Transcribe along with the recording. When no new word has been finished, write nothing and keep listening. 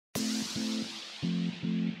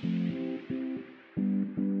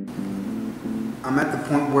I'm at the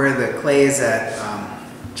point where the clay is at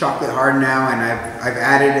chocolate hard now, and I've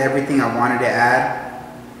added everything I wanted to add,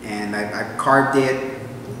 and I've carved it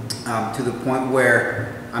to the point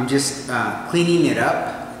where I'm just cleaning it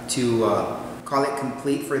up to call it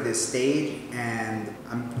complete for this stage, and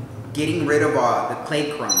I'm getting rid of the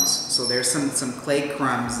clay crumbs. So there's some clay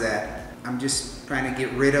crumbs that I'm just trying to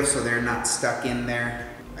get rid of so they're not stuck in there.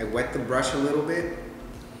 I wet the brush a little bit,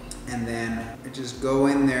 and then I just go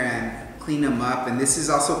in there and clean them up. And this is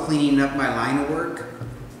also cleaning up my line work,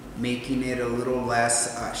 making it a little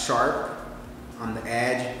less sharp on the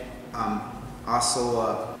edge.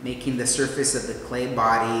 Also making the surface of the clay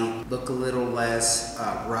body look a little less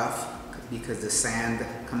rough, because the sand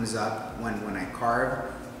comes up when I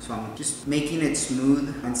carve. So I'm just making it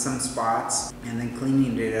smooth in some spots and then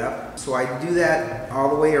cleaning it up. So I do that all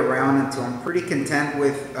the way around until I'm pretty content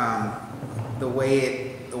with the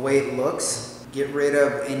way it looks. Get rid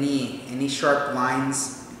of any sharp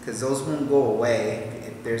lines, because those won't go away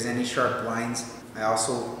if there's any sharp lines. I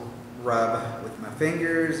also rub with my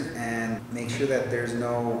fingers and make sure that there's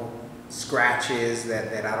no scratches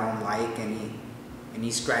that I don't like, any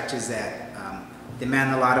scratches that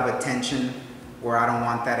demand a lot of attention, where I don't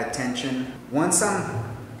want that attention. Once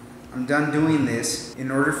I'm done doing this, in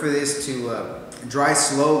order for this to dry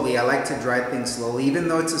slowly, I like to dry things slowly. Even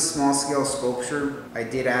though it's a small scale sculpture, I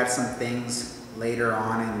did add some things later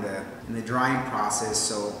on in the drying process.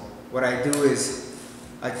 So what I do is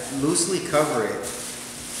I loosely cover it.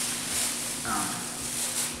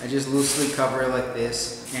 I just loosely cover it like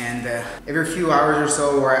this, and every few hours or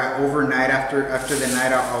so, or overnight after the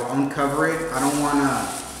night, I'll uncover it. I don't want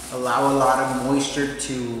to allow a lot of moisture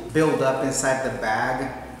to build up inside the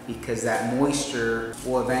bag, because that moisture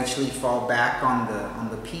will eventually fall back on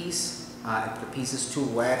the piece. If the piece is too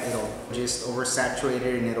wet, it'll just oversaturate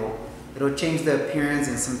it, and it'll change the appearance,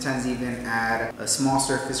 and sometimes even add a small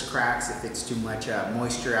surface cracks if it's too much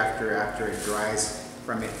moisture after it dries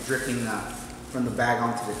from it dripping from the bag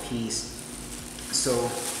onto the piece. So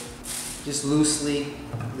just loosely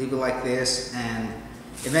leave it like this, and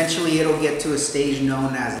eventually it'll get to a stage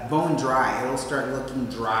known as bone dry. It'll start looking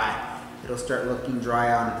dry. It'll start looking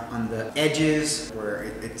dry on the edges where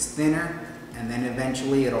it's thinner, and then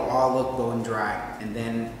eventually it'll all look bone dry, and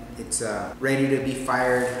then it's ready to be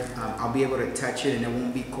fired. I'll be able to touch it, and it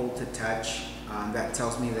won't be cold to touch. That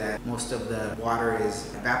tells me that most of the water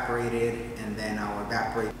is evaporated, and then I'll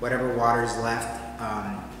evaporate whatever water is left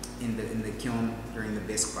in the kiln during the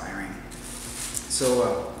bisque firing.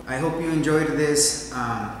 So I hope you enjoyed this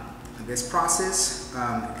process,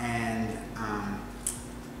 and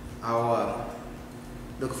I'll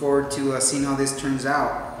look forward to seeing how this turns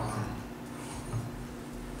out.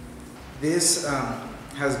 This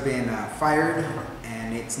has been fired,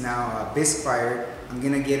 and it's now bisque fired. I'm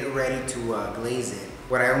gonna get it ready to glaze it.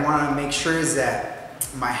 What I wanna make sure is that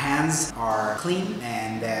my hands are clean,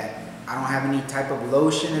 and that I don't have any type of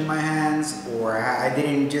lotion in my hands, or I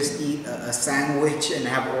didn't just eat a sandwich and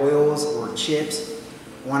have oils or chips.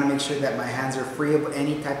 I wanna make sure that my hands are free of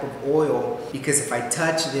any type of oil, because if I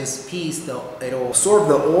touch this piece, it'll absorb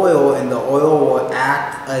the oil, and the oil will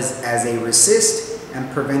act as a resist and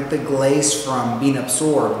prevent the glaze from being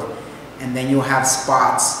absorbed. And then you'll have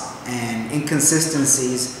spots and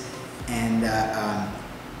inconsistencies, and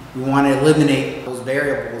we want to eliminate those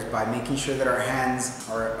variables by making sure that our hands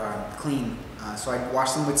are clean. So I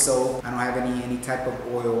wash them with soap. I don't have any type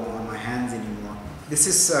of oil on my hands anymore. This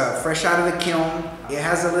is fresh out of the kiln. It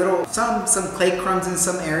has a little some clay crumbs in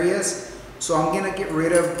some areas, so I'm gonna get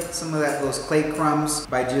rid of some of those clay crumbs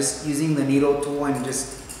by just using the needle tool and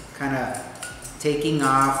just kind of taking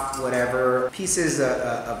off whatever pieces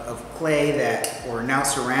of clay or now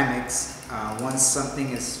ceramics. Once something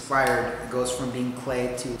is fired, it goes from being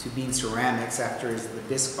clay to being ceramics after the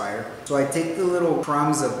bisque fire. So I take the little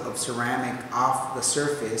crumbs of ceramic off the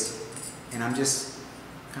surface, and I'm just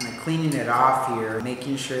kind of cleaning it off here,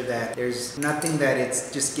 making sure that there's nothing that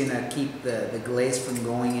it's just gonna keep the glaze from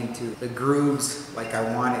going into the grooves like I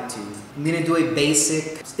want it to. I'm gonna do a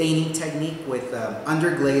basic staining technique with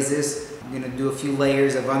underglazes. I'm gonna do a few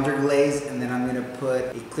layers of underglaze, and then I'm gonna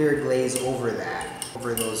put a clear glaze over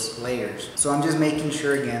those layers. So I'm just making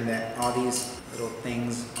sure again that all these little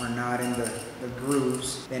things are not in the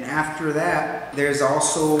grooves. Then after that, there's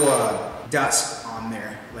also dust on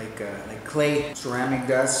there, like clay ceramic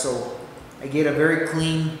dust. So I get a very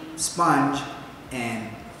clean sponge, and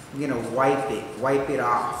I'm gonna wipe it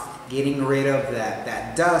off, getting rid of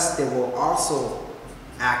that dust. It will also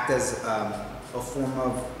act as a form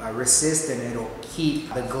of resist, and it'll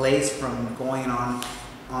keep the glaze from going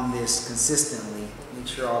on this consistently. Make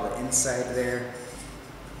sure all the inside there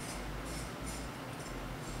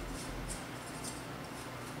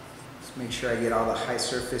Just make sure I get all the high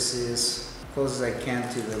surfaces close as I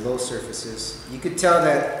can to the low surfaces. You could tell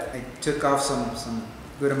that I took off some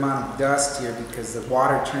good amount of dust here because the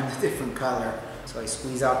water turned a different color. So I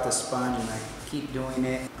squeeze out the sponge and I keep doing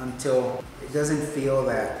it until it doesn't feel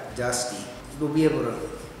that dusty. You'll be able to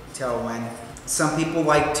tell when. Some people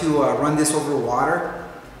like to run this over water.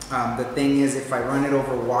 The thing is, if I run it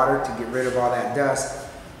over water to get rid of all that dust,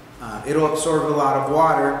 it'll absorb a lot of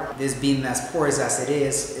water. This being as porous as it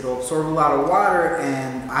is, it'll absorb a lot of water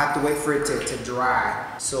and I have to wait for it to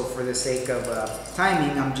dry. So for the sake of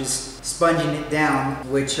timing, I'm just sponging it down,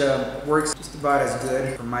 which works just about as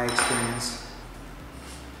good from my experience.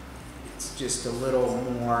 It's just a little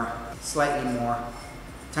more, slightly more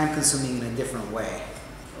time consuming in a different way.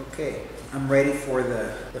 Okay, I'm ready for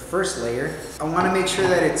the first layer. I want to make sure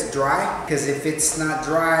that it's dry, because if it's not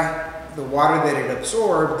dry, the water that it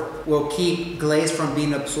absorbed will keep glaze from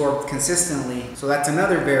being absorbed consistently. So that's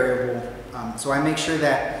another variable. So I make sure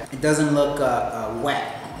that it doesn't look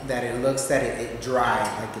wet, that it looks that it dried,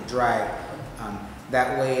 like it dried.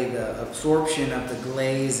 That way the absorption of the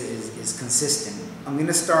glaze is consistent. I'm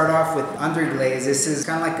gonna start off with underglaze. This is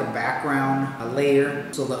kind of like a background layer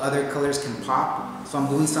so the other colors can pop. So I'm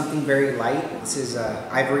doing something very light. This is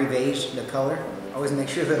ivory beige, the color. Always make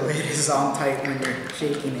sure the lid is on tight when you're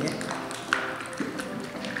shaking it.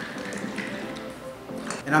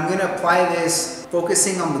 And I'm gonna apply this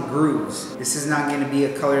focusing on the grooves. This is not gonna be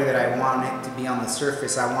a color that I want it to be on the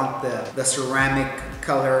surface. I want the ceramic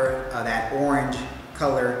color, that orange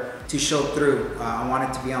color, to show through. I want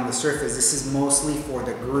it to be on the surface. This is mostly for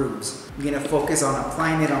the grooves. I'm gonna focus on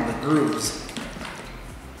applying it on the grooves.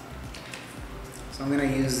 So I'm gonna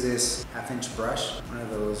use this 1/2" brush, one of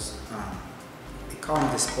those, they call them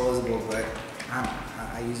disposable, but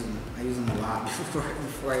I use them a lot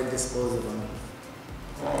before I dispose of them.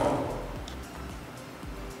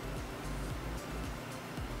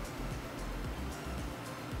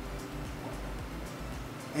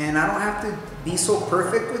 And I don't have to be so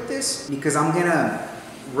perfect with this because I'm gonna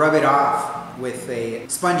rub it off with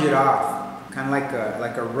sponge it off, kind of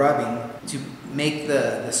like a rubbing to make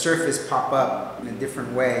the surface pop up in a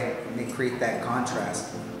different way and create that contrast.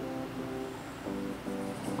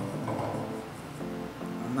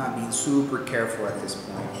 I'm not being super careful at this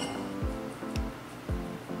point.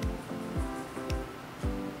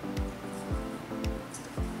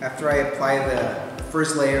 After I apply the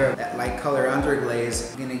first layer of that light color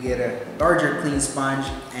underglaze, I'm gonna get a larger clean sponge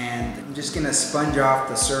and I'm just gonna sponge off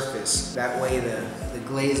the surface. That way the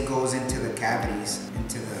glaze goes into the cavities,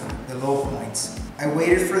 into the low points. I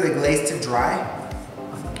waited for the glaze to dry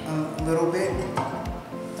a little bit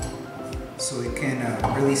so it can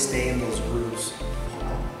really stay in those grooves.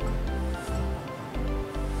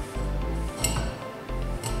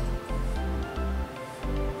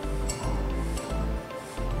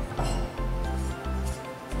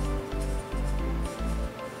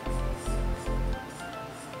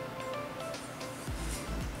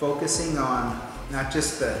 Focusing on not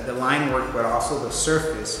just the line work, but also the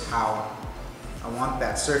surface, how I want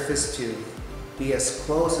that surface to be as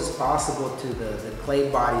close as possible to the clay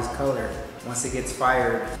body's color once it gets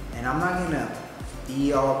fired. And I'm not gonna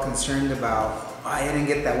be all concerned about, oh, I didn't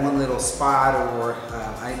get that one little spot, or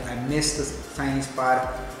I missed this tiny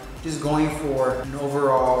spot. Just going for an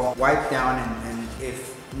overall wipe down, and if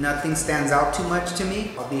nothing stands out too much to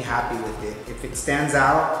me, I'll be happy with it. If it stands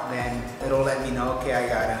out, then it'll let me know, okay,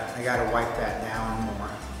 I gotta wipe that down more.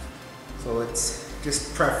 So it's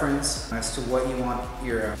just preference as to what you want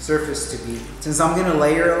your surface to be. Since I'm gonna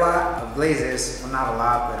layer a lot of glazes, well, not a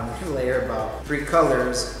lot, but I'm gonna layer about 3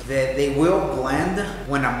 colors, that they will blend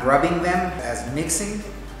when I'm rubbing them as mixing,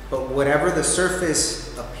 but whatever the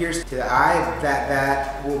surface appears to the eye,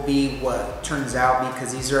 that will be what turns out,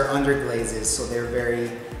 because these are underglazes, so they're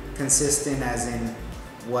very consistent as in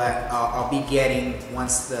what I'll be getting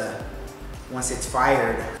once it's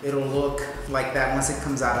fired. It'll look like that once it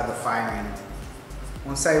comes out of the firing.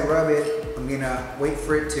 Once I rub it, I'm gonna wait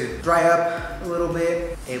for it to dry up a little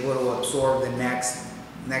bit, able to absorb the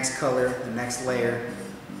next color, the next layer.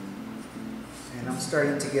 And I'm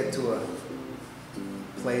starting to get to a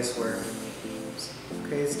place where,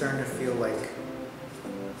 okay, it's starting to feel like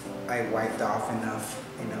I wiped off enough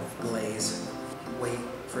glaze. Wait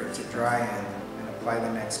for it to dry and apply the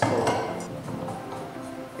next coat.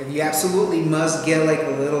 If you absolutely must get like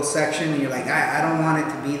a little section and you're like, I don't want it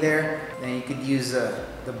to be there, then you could use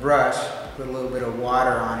the brush, put a little bit of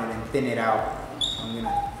water on it and thin it out. I'm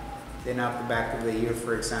gonna thin out the back of the ear,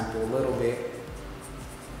 for example, a little bit.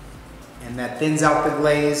 And that thins out the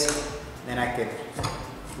glaze, then I could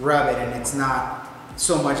rub it and it's not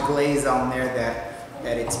so much glaze on there that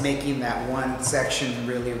that it's making that one section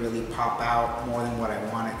really, really pop out more than what I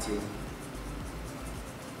want it to.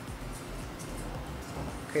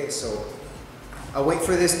 Okay, so I'll wait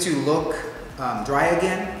for this to look dry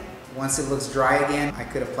again. Once it looks dry again, I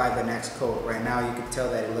could apply the next coat. Right now you can tell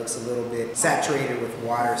that it looks a little bit saturated with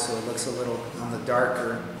water, so it looks a little on the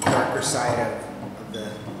darker side of the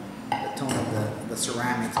tone of the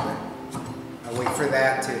ceramics, but I'll wait for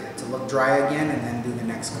that to look dry again and then do the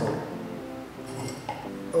next coat.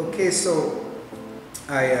 Okay, so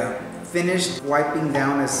I finished wiping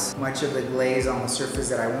down as much of the glaze on the surface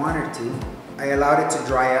that I wanted to. I allowed it to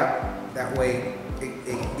dry up, that way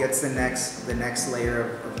it gets the next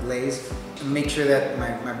layer of glaze. And make sure that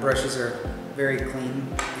my brushes are very clean.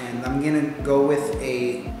 And I'm gonna go with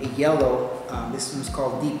a yellow. This one's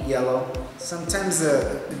called deep yellow. Sometimes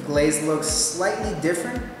the glaze looks slightly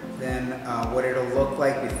different than what it'll look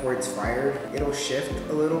like before it's fired. It'll shift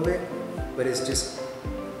a little bit, but it's just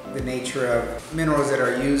the nature of minerals that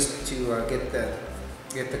are used to get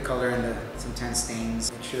the color and the sometimes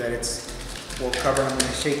stains. Make sure that it's well covered. I'm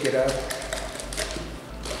gonna shake it up.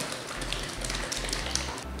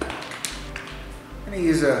 I'm gonna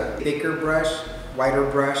use a thicker brush, wider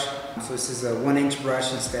brush. So this is a 1-inch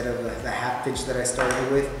brush instead of the half-inch that I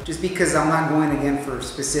started with. Just because I'm not going again for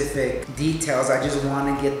specific details, I just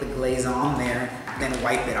want to get the glaze on there, then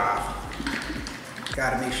wipe it off.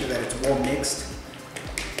 Gotta make sure that it's well mixed.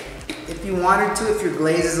 If you wanted to, if your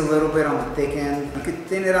glaze is a little bit on the thick end, you could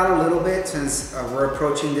thin it out a little bit since we're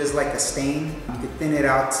approaching this like a stain. You could thin it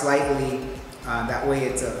out slightly, that way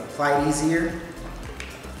it's applied easier.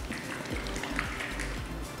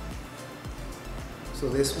 So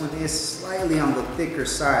this one is slightly on the thicker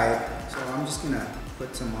side, so I'm just gonna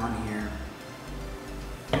put some on here.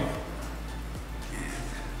 And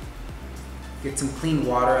get some clean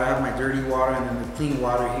water. I have my dirty water and then the clean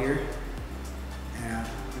water here. And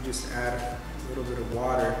I just add a little bit of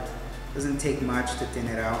water. Doesn't take much to thin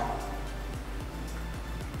it out.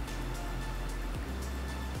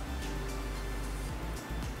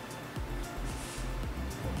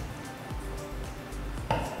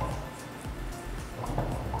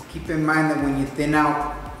 Keep in mind that when you thin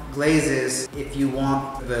out glazes, if you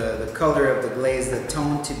want the color of the glaze, the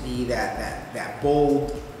tone to be that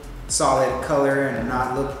bold, solid color and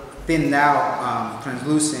not look thinned out,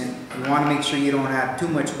 translucent, you want to make sure you don't add too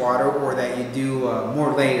much water or that you do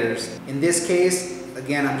more layers. In this case,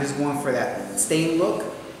 again, I'm just going for that stain look,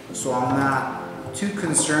 so I'm not too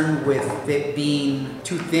concerned with it being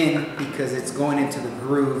too thin because it's going into the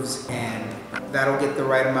grooves, and that'll get the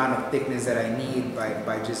right amount of thickness that I need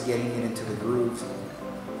by just getting it into the grooves.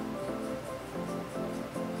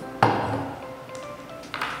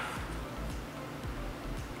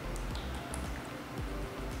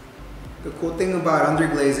 The cool thing about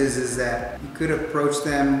underglazes is that you could approach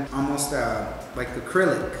them almost like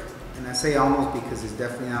acrylic. And I say almost because it's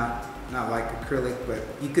definitely not like acrylic, but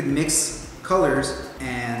you could mix colors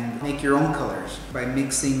and make your own colors by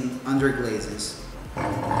mixing underglazes.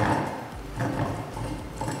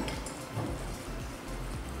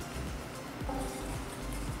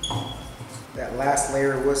 That last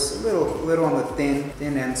layer was a little on the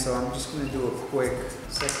thin end, so I'm just going to do a quick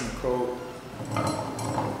second coat.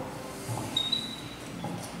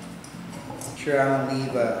 Make sure I don't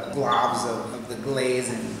leave globs of the glaze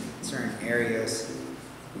in certain areas,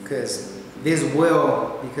 because this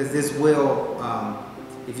will,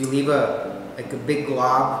 if you leave a big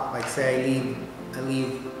glob, like say I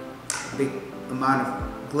leave a big amount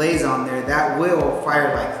of glaze on there, that will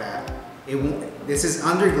fire like that. It won't. This is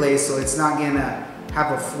underglaze, so it's not gonna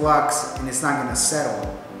have a flux and it's not gonna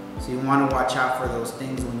settle. So you want to watch out for those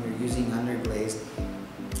things when you're using underglaze.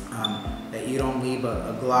 That you don't leave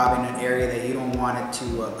a glob in an area that you don't want it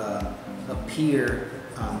to appear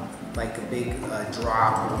like a big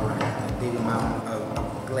drop or a big amount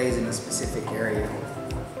of glaze in a specific area.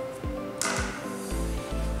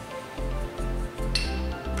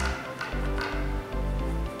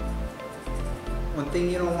 One thing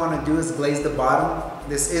you don't want to do is glaze the bottom.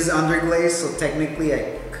 This is underglaze, so technically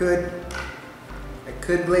I could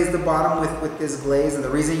glaze the bottom with this glaze, and the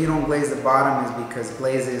reason you don't glaze the bottom is because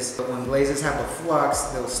when glazes have a flux,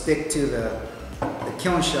 they'll stick to the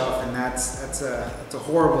kiln shelf, and that's a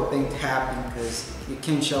horrible thing to happen because your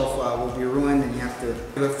kiln shelf will be ruined, and you have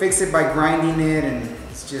to fix it by grinding it, and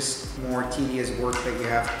it's just more tedious work that you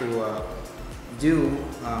have to do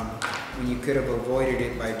when you could have avoided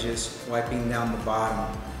it by just wiping down the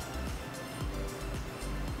bottom.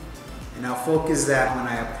 And I'll focus that when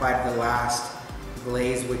I apply the last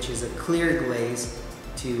glaze, which is a clear glaze,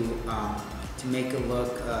 to make it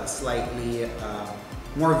look slightly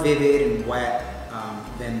more vivid and wet,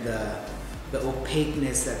 then the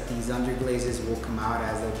opaqueness that these underglazes will come out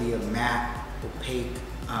as. They'll be a matte, opaque,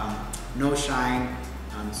 no shine.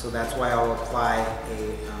 So that's why I'll apply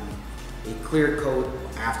a clear coat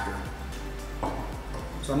after.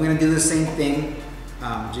 So I'm gonna do the same thing,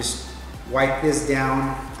 just wipe this down.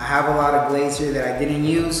 I have a lot of glaze here that I didn't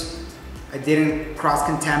use. I didn't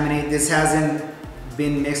cross-contaminate. This hasn't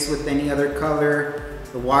been mixed with any other color.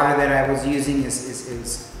 The water that I was using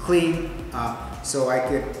is clean. So I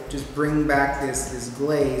could just bring back this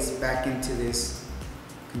glaze back into this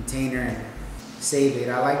container and save it.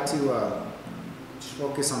 I like to just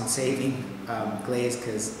focus on saving glaze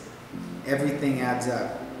because everything adds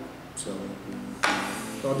up. So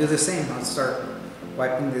I'll do the same. I'll start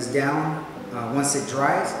wiping this down. Once it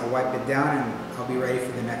dries, I'll wipe it down and I'll be ready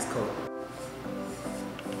for the next coat.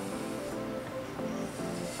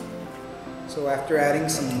 So after adding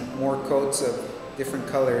some more coats of different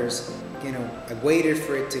colors, I waited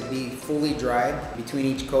for it to be fully dried between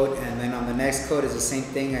each coat, and then on the next coat is the same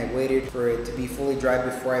thing. I waited for it to be fully dried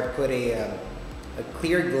before I put a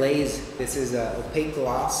clear glaze. This is an opaque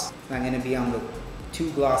gloss. It's not going to be on the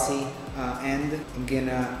too glossy end. I'm going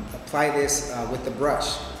to apply this with the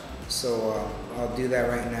brush. So I'll do that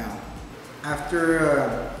right now. After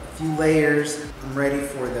a few layers, I'm ready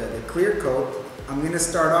for the clear coat. I'm going to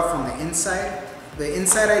start off on the inside. The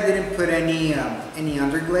inside I didn't put any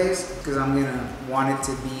underglaze because I'm going to want it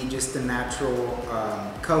to be just the natural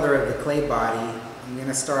color of the clay body. I'm going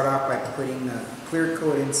to start off by putting a clear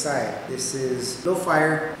coat inside. This is low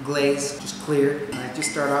fire glaze, just clear. And I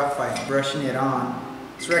just start off by brushing it on.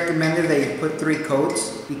 It's recommended that you put 3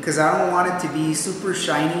 coats because I don't want it to be super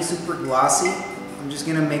shiny, super glossy. I'm just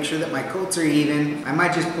going to make sure that my coats are even. I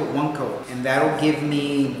might just put 1 coat and that'll give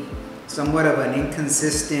me somewhat of an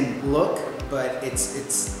inconsistent look, but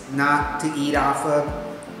it's not to eat off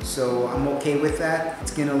of, so I'm okay with that.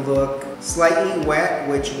 It's gonna look slightly wet,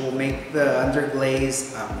 which will make the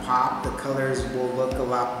underglaze pop. The colors will look a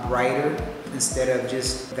lot brighter instead of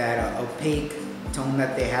just that opaque tone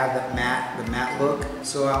that they have, the matte look.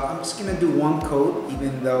 So I'm just gonna do 1 coat,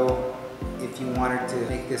 even though if you wanted to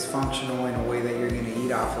make this functional in a way that you're gonna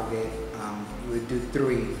eat off of it, you would do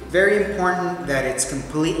 3. Very important that it's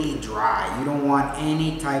completely dry. You don't want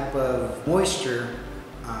any type of moisture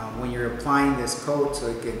when you're applying this coat, so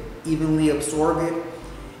it could evenly absorb it.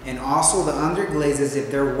 And also the underglazes,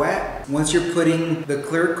 if they're wet, once you're putting the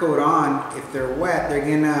clear coat on, if they're wet, they're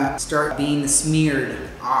gonna start being smeared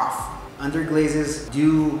off. Underglazes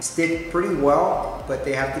do stick pretty well, but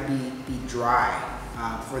they have to be dry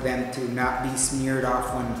for them to not be smeared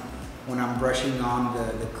off when I'm brushing on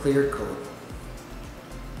the clear coat.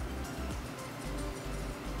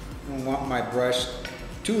 I don't want my brush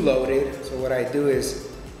too loaded, so what I do is,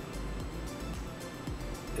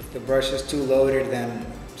 if the brush is too loaded, then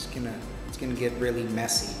it's gonna get really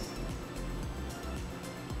messy.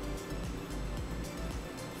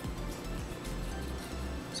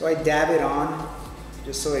 So I dab it on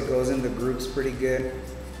just so it goes in the groups pretty good.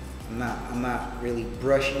 I'm not really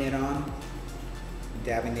brushing it on, I'm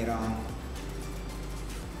dabbing it on.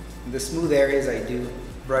 In the smooth areas I do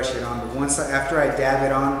brush it on, but after I dab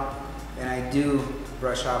it on, then I do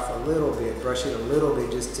brush off a little bit, brush it a little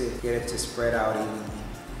bit just to get it to spread out evenly.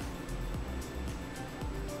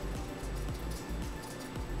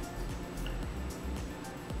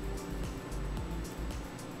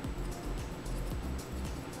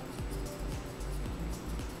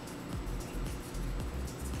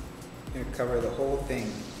 I'm gonna cover the whole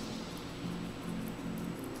thing.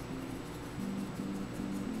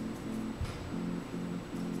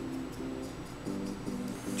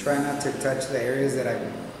 Try not to touch the areas that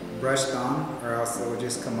I brushed on, or else it will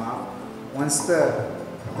just come off. Once the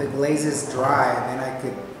glaze is dry, then I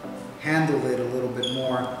could handle it a little bit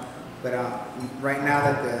more. But right now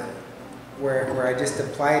that where I just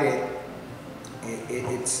applied it,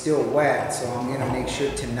 it's still wet, so I'm gonna make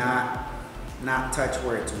sure to not touch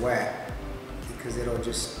where it's wet, because it'll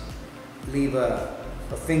just leave a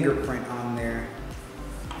fingerprint on there.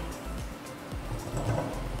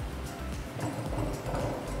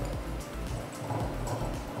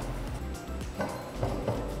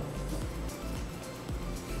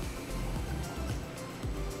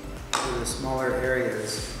 For the smaller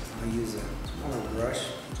areas, I'll use a smaller brush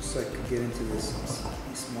just so I can get into these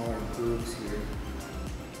smaller grooves here.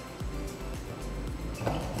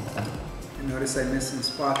 And notice I missed some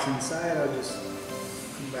spots inside. I'll just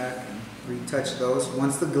come back and retouch those.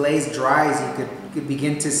 Once the glaze dries, you could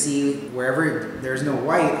begin to see wherever there's no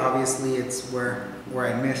white, obviously it's where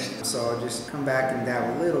I missed. So I'll just come back and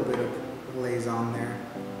dab a little bit of glaze on there.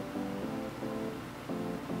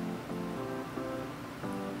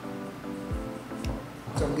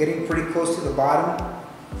 getting pretty close to the bottom.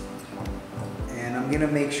 And I'm gonna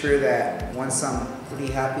make sure that once I'm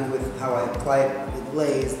pretty happy with how I applied the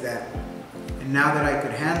glaze, and now that I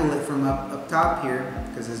could handle it from up top here,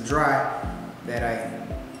 because it's dry, that I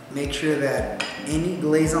make sure that any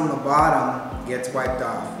glaze on the bottom gets wiped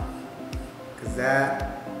off, because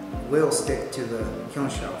that will stick to the kiln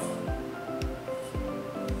shelf.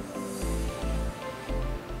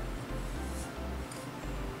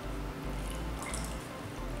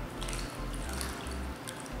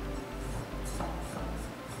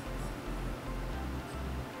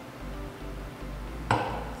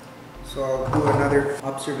 So I'll do another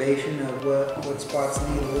observation of what spots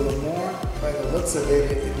need a little more. By the looks of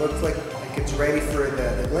it, it looks like it's ready for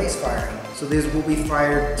the glaze firing. So this will be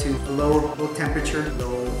fired to a low temperature,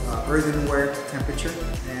 low earthenware temperature,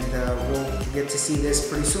 and we'll get to see this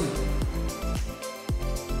pretty soon.